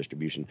their own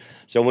distribution.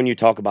 So when you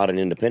talk about an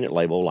independent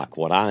label like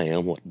what I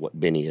am, what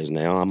Benny is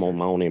now, I'm on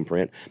my own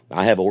imprint.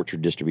 I have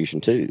Orchard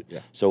Distribution too. Yeah.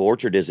 So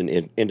Orchard is an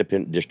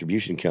independent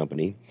distribution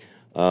company.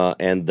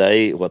 And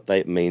what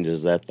that means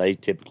is that they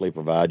typically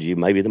provide you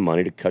maybe the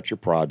money to cut your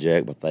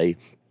project, but they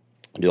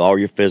do all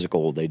your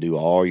physical, they do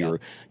all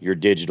your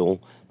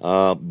digital.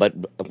 But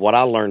what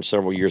I learned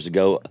several years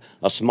ago,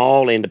 a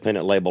small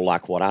independent label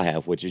like what I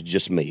have, which is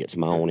just me, it's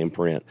my own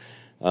imprint.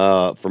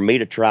 For me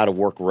to try to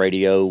work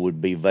radio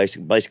would be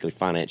basically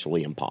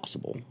financially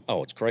impossible.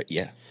 Oh, it's great.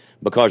 Yeah.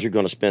 Because you're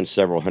going to spend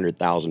several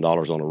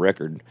 $100,000 on a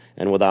record,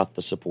 and without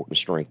the support and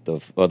strength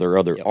of other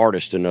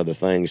artists and other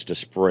things to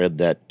spread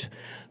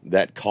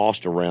that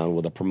cost around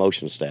with a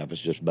promotion staff,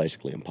 it's just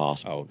basically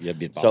impossible. Oh, yeah, it'd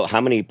be impossible. So,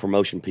 how many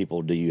promotion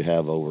people do you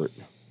have over it?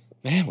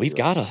 Man, we've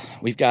got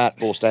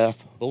Full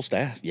staff. Full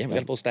staff. Yeah, we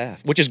got a full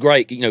staff, which is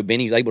great.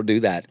 Benny's able to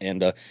do that,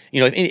 and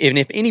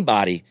if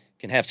anybody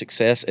can have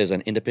success as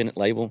an independent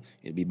label,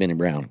 it'd be Benny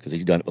Brown because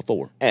he's done it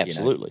before.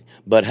 Absolutely,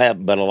 but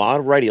a lot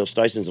of radio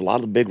stations, a lot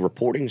of the big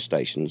reporting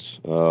stations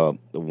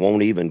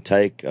won't even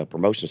take a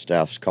promotion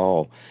staff's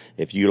call.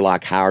 If you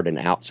hired an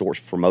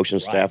outsourced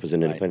promotion staff as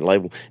an independent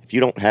label, if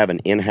you don't have an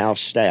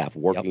in-house staff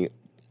working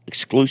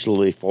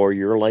exclusively for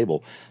your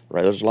label,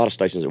 right? There's a lot of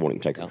stations that won't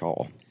even take a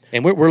call.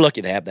 And we're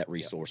lucky to have that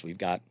resource. We've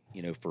got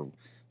for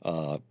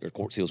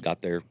Court Seal's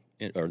got their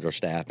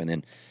staff,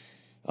 and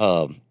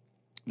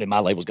then my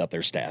label's got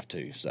their staff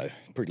too, so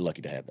pretty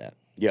lucky to have that.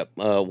 Yep.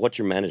 What's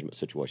your management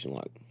situation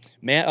like?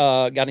 Man,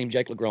 a guy named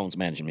Jake LeGrone's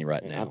managing me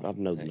right now. I've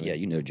known the name. Yeah,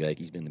 you know Jake.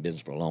 He's been in the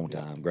business for a long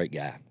time. Great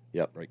guy.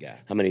 Yep. Great guy.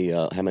 How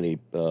many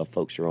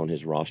folks are on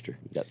his roster?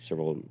 You got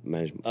several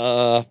management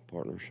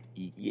partners.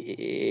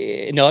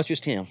 No, it's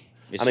just him.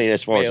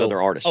 As far as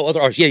other artists. Oh,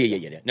 other artists.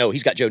 Yeah. No,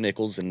 he's got Joe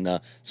Nichols and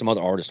some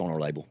other artists on our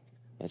label.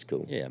 That's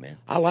cool. Yeah, man.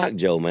 I like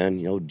Joe, man.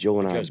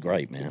 Joe and Joe's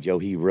great, man. Joe,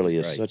 he really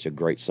is such a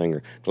great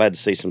singer. Glad to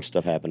see some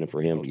stuff happening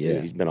for him. Oh,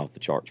 yeah. He's been off the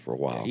charts for a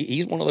while.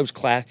 He's one of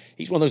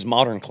those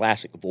modern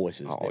classic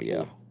voices. Oh,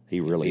 yeah.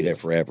 He really be there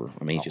is. forever.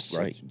 I mean, he's just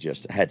great.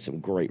 Just had some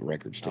great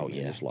records too. Oh,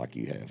 yeah. Just like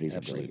you have. He's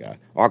Absolutely. a great guy.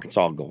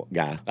 Arkansas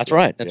guy. That's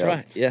right. That's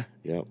right. Yeah.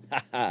 Yep.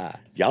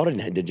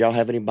 Did y'all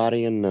have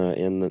anybody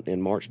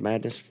in March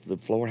Madness?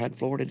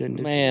 Florida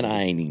didn't. Man,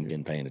 I ain't even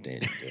been paying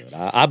attention to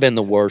it. I've been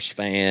the worst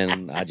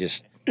fan.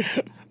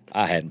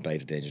 I hadn't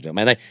paid attention to it.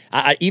 Man,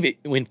 I even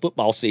when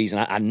football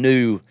season, I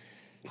knew.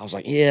 I was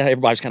like, yeah,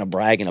 everybody's kind of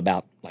bragging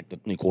about the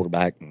new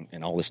quarterback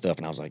and all this stuff,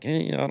 and I was like,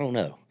 hey, I don't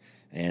know.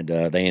 And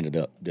they ended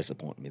up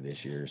disappointing me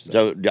this year.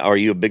 So, are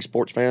you a big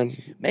sports fan?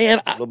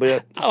 Man, a little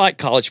bit. I like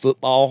college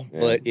football,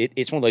 but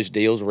it's one of those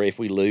deals where if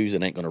we lose,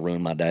 it ain't going to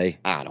ruin my day.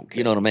 I don't care.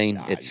 You know what I mean?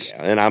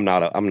 And I'm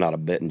not a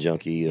betting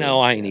junkie either. No,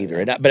 I ain't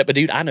either. But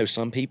dude, I know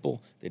some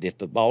people that if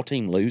the ball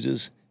team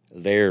loses,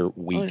 their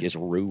week is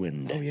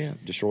ruined. Oh yeah,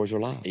 destroys their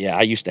life. Yeah,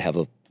 I used to have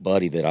a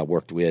buddy that I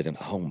worked with, and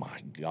oh my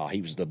God,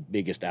 he was the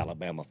biggest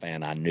Alabama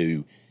fan I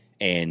knew,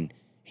 and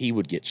he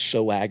would get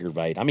so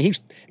aggravated. I mean,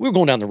 we were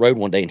going down the road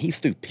one day, and he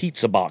threw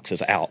pizza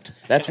boxes out.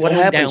 That's what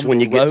happens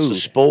when you get so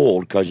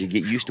spoiled because you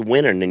get used to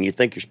winning, and you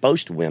think you're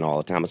supposed to win all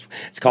the time.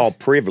 It's called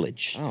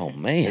privilege. Oh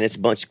man, and it's a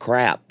bunch of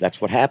crap. That's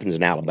what happens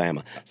in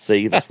Alabama.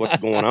 See, that's what's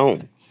going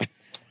on.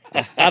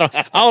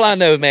 All I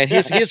know, man,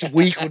 his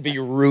week would be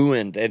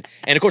ruined, and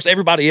of course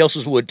everybody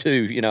else's would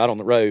too. Out on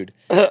the road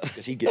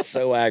because he gets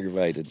so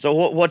aggravated. So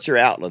what's your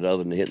outlet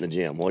other than hitting the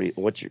gym? What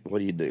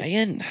do you do?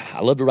 Man,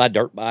 I love to ride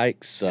dirt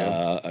bikes.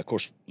 Of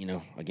course,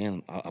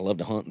 again, I love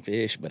to hunt and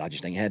fish, but I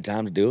just ain't had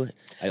time to do it.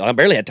 I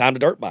barely had time to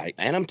dirt bike.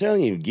 And I'm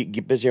telling you,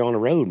 get busy on the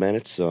road, man.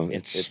 It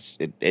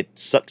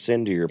sucks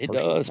into your. It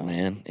does, time.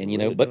 Man. And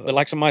really but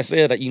like somebody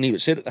said, you can either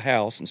sit at the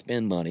house and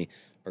spend money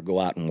or go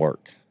out and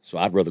work. So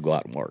I'd rather go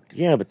out and work.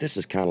 Yeah, but this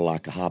is kind of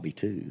like a hobby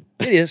too.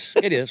 It is.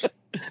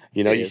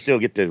 You still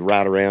get to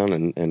ride around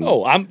and.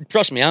 Oh,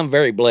 trust me, I'm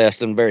very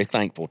blessed and very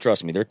thankful.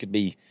 Trust me,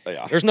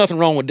 there's nothing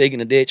wrong with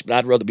digging a ditch, but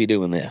I'd rather be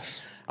doing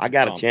this. I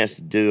got a chance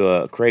to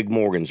do Craig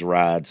Morgan's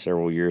ride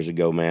several years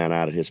ago, man,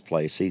 out at his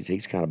place.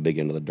 He's kind of big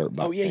into the dirt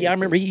bike. Oh yeah, I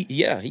remember.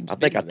 I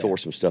think I tore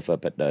some stuff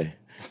up that day.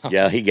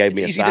 Yeah, he gave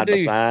me a side by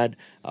side.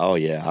 Oh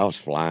yeah, I was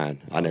flying.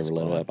 I never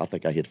let up. I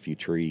think I hit a few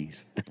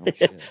trees. Oh,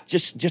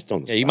 just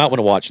on the side. You might want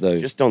to watch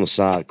those. Just on the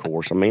side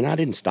course. I mean, I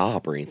didn't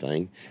stop or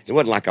anything. It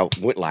wasn't like I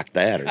went like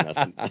that or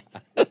nothing.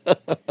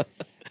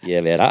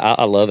 Yeah, man,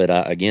 I love it.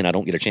 I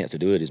don't get a chance to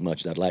do it as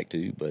much as I'd like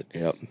to, but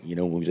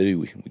when we do,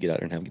 we get out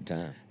there and have a good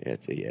time. Yeah,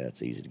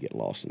 it's easy to get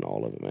lost in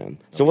all of it, man.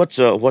 So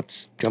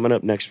what's coming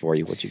up next for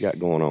you? What you got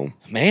going on?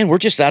 Man, we're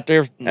just out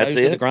there That's nose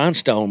to the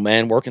grindstone,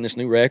 man, working this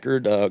new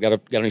record. Got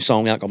a new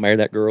song out called "Marry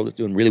That Girl" that's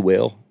doing really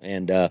well,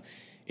 and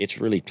it's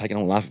really taken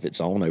on a life of its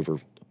own over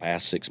the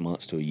past 6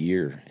 months to a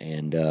year.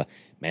 And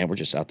man, we're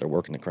just out there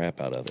working the crap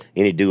out of it.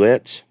 Any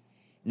duets?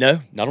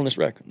 No, not on this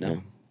record.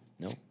 No.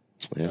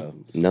 Yeah, So,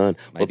 none. Well,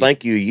 maybe.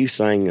 thank you. You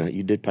sang.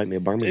 You did paint me a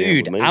Birmingham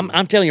Dude, with me.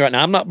 I'm telling you right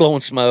now, I'm not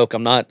blowing smoke.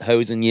 I'm not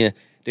hosing you.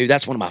 Dude,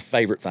 that's one of my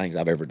favorite things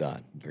I've ever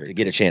done. To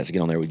get a chance to get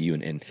on there with you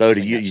and so, do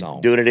sing you that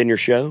song. doing it in your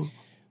show?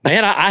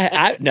 Man,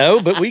 I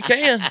no, but we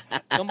can.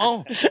 Come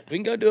on. We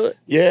can go do it.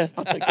 Yeah,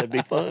 I think that'd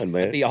be fun,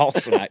 man. That'd be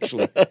awesome,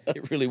 actually.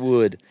 It really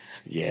would.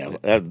 Yeah,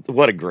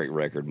 what a great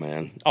record,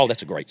 man. Oh,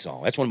 that's a great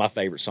song. That's one of my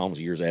favorite songs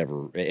of yours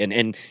ever.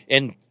 And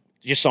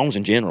just songs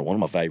in general, one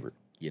of my favorite.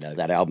 You know.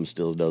 That album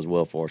still does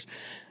well for us.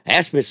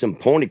 Ask me some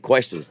pointed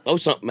questions. Throw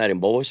something at him,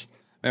 boys.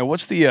 Man,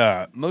 what's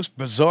the most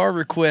bizarre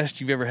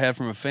request you've ever had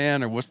from a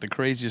fan, or what's the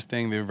craziest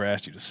thing they've ever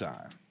asked you to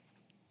sign?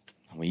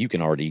 I mean, you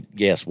can already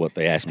guess what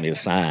they asked me to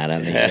sign. I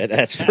mean,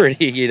 that's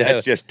pretty, you know.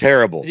 That's just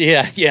terrible.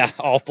 Yeah,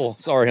 awful.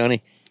 Sorry,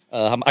 honey.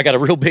 I got a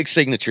real big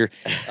signature.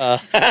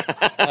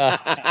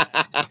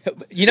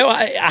 You know,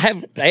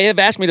 they have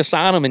asked me to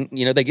sign them, and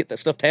you know they get that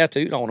stuff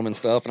tattooed on them and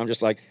stuff, and I'm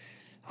just like,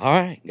 all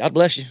right, God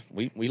bless you.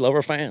 We love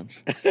our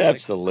fans.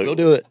 Absolutely. We'll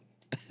do it.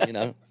 You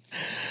know.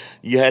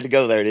 You had to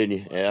go there, didn't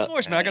you? Yeah. Of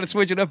course, man. I got to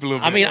switch it up a little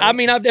bit. I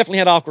mean, I've definitely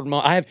had awkward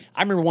moments.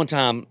 I remember one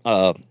time,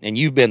 and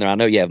you've been there. I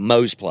know you have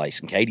Mo's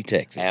place in Katy,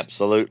 Texas.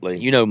 Absolutely.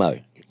 You know Mo.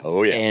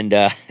 Oh yeah. And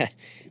and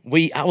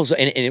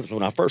it was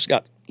when I first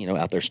got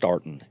out there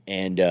starting,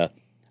 and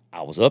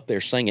I was up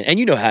there singing. And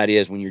you know how it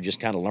is when you're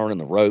just kind of learning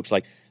the ropes.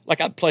 Like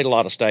I'd played a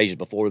lot of stages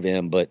before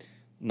them, but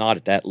not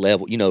at that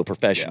level,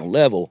 professional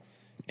level.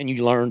 And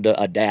you learn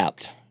to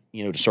adapt,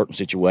 to certain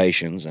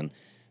situations. And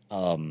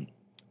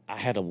I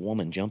had a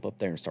woman jump up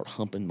there and start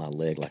humping my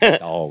leg like a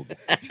dog.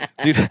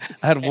 Dude,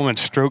 I had a woman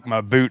stroke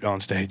my boot on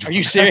stage. Are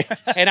you serious?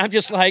 And I'm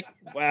just like,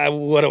 well,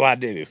 what do I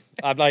do?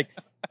 I'm like,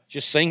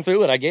 just sing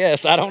through it, I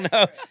guess. I don't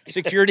know.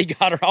 Security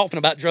got her off and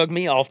about drug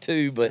me off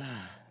too, but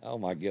oh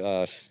my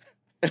gosh.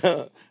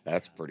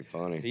 That's pretty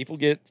funny. People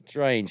get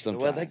strange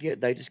sometimes. Well,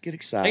 they just get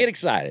excited. They get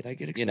excited. They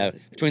get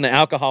excited. Between the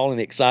alcohol and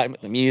the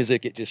excitement, the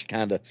music, it just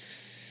kind of,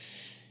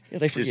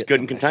 they forget. Just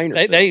couldn't contain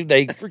herself.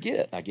 They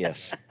forget, I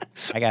guess.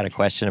 I got a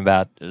question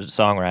about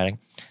songwriting.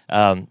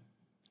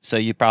 So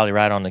you probably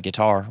write on the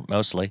guitar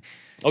mostly.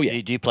 Oh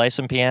yeah. Do you play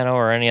some piano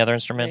or any other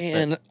instruments?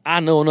 And I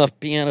know enough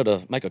piano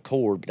to make a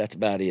chord, but that's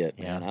about it.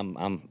 Yeah. Man.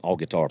 I'm all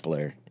guitar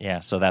player. Yeah,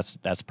 so that's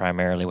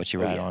primarily what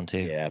you write on too.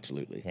 Yeah,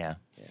 absolutely. Yeah,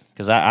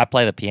 because I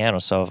play the piano,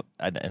 so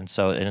it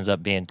ends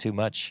up being too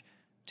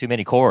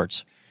many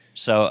chords.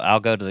 So I'll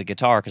go to the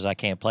guitar because I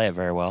can't play it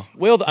very well.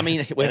 Well, I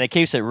mean, And it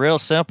keeps it real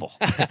simple.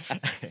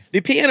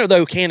 the piano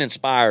though can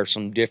inspire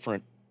some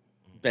different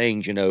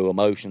things,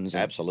 emotions,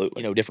 and,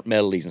 Absolutely. Different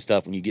melodies and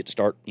stuff. When you get to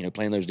start,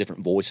 playing those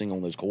different voicing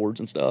on those chords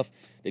and stuff,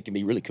 it can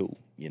be really cool.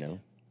 It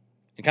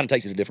kind of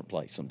takes it to a different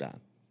place sometimes.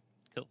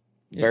 Cool.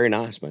 Very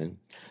nice, man.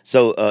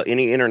 So,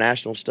 any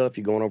international stuff?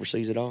 You going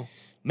overseas at all?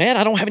 Man,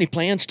 I don't have any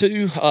plans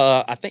to.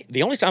 I think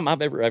the only time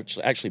I've ever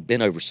actually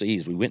been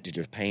overseas, we went to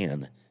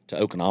Japan, to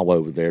Okinawa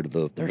over there to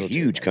the They're military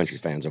huge base. country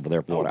fans over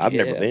there. Oh, I've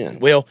never yeah. been.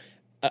 Well,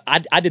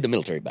 I did the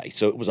military base,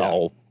 so it was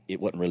it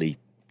wasn't really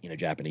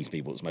Japanese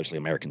people. It was mostly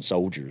American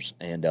soldiers,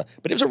 and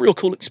but it was a real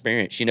cool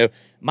experience.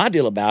 My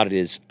deal about it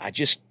is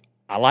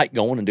I like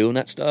going and doing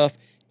that stuff.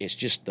 It's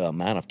just the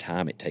amount of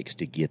time it takes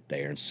to get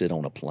there and sit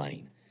on a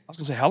plane. I was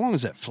going to say, how long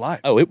is that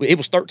flight? Oh, it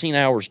was 13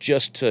 hours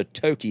just to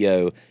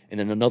Tokyo, and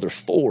then another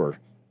 4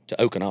 to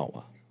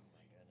Okinawa.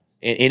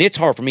 And it's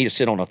hard for me to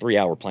sit on a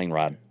 3-hour plane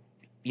ride,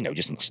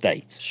 just in the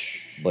States.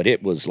 But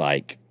it was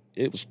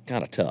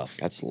kind of tough.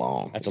 That's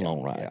long. That's a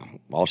long ride. Yeah,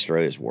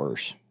 Australia's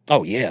worse.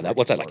 Oh, yeah.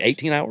 What's that, like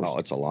 18 hours? Oh,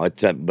 it's a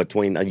lot. It's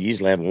between. I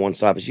usually have one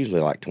stop. It's usually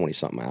like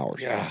 20-something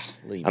hours. Yeah.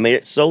 I mean,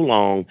 it's so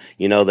long.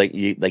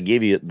 They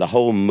give you the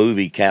whole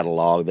movie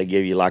catalog. They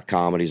give you like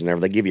comedies and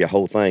everything. They give you a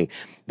whole thing.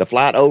 The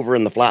flight over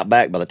and the flight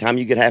back. By the time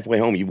you get halfway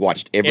home, you've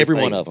watched everything.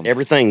 Every one of them.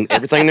 Everything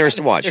there is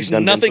to watch. There's You've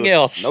been nothing through it.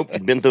 else. Nope,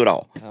 you've been through it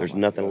all. There's my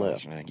nothing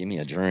gosh, left. man, give me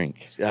a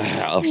drink.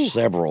 Of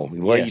several.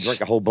 Well, Yes. you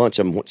drink a whole bunch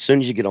of them as soon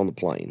as you get on the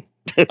plane.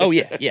 Oh,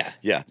 yeah. Yeah.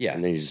 Yeah.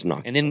 And then you just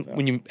knock. And then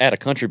when you add a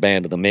country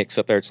band to the mix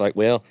up there, it's like,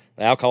 well,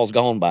 the alcohol's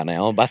gone by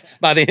now. By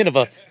the end of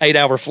a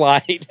 8-hour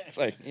flight,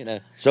 so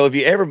So, have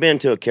you ever been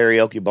to a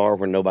karaoke bar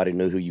where nobody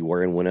knew who you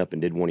were and went up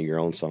and did one of your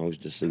own songs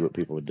to see what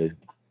people would do?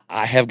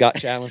 I have got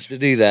challenged to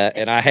do that,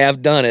 and I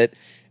have done it.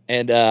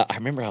 And I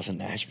remember I was in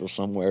Nashville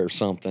somewhere or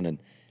something,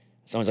 and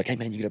someone's like, "Hey,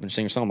 man, you get up and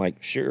sing a song." I'm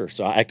like, "Sure."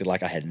 So I acted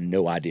like I had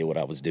no idea what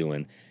I was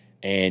doing,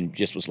 and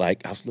just was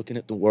like, I was looking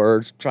at the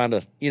words, trying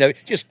to,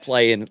 just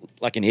playing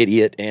like an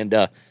idiot, and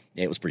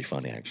it was pretty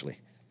funny actually.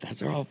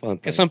 That's all fun.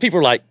 Because some people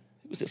are like,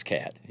 "Who's this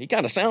cat? He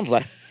kind of sounds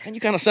like, and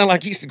you kind of sound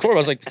like Easton Corbin." I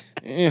was like,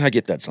 I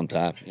get that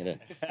sometimes,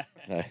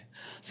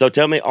 So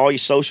tell me all your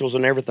socials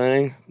and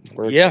everything.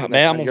 Yeah,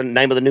 man, The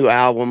name of the new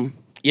album.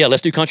 Yeah,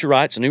 Let's Do Country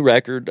Rights, a new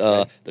record.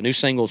 The new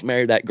single's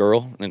Marry That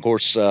Girl. And, of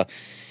course, man,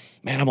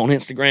 I'm on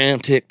Instagram,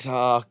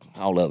 TikTok,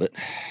 all of it.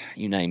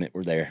 You name it,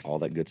 we're there. All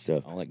that good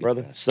stuff. All that good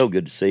Brother, stuff. so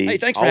good to see you. Hey,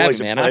 thanks for Always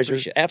having me, a man. I pleasure.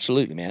 appreciate it.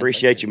 Absolutely, man.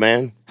 Appreciate you,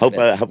 man. Hope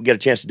we get a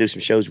chance to do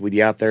some shows with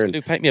you out there.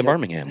 Do paint me a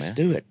Birmingham, man. Let's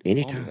do it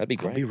anytime. that'd be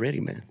great. I'll be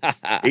ready, man.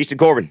 Easton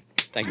Corbin.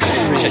 Thank you.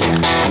 Appreciate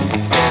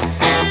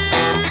you.